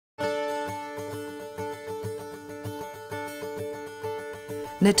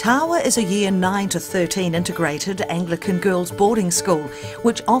Ngatawa is a year 9 to 13 integrated Anglican girls boarding school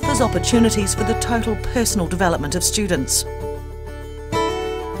which offers opportunities for the total personal development of students.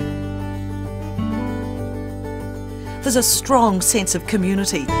 There's a strong sense of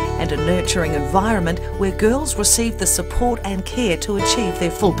community and a nurturing environment where girls receive the support and care to achieve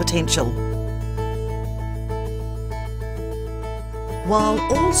their full potential. While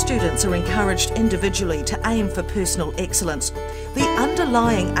all students are encouraged individually to aim for personal excellence, the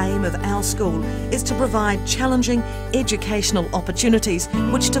underlying aim of our school is to provide challenging educational opportunities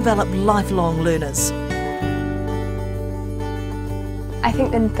which develop lifelong learners. I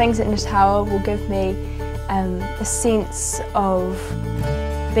think the things at Ngatawa will give me a sense of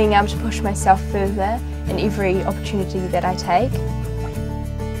being able to push myself further in every opportunity that I take.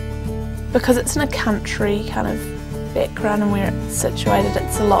 Because it's in a country kind of background and where it's situated,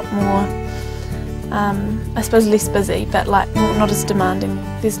 it's a lot more, I suppose, less busy, but like not as demanding.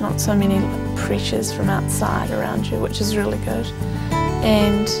 There's not so many pressures from outside around you, which is really good.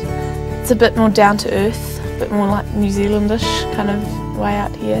 And it's a bit more down to earth, a bit more like New Zealandish kind of way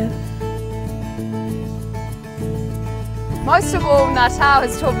out here. Most of all, Ngatawa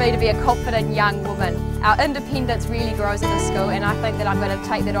has taught me to be a confident young woman. Our independence really grows in the school, and I think that I'm going to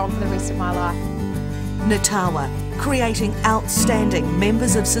take that on for the rest of my life. Ngatawa, creating outstanding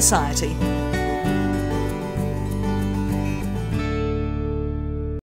members of society.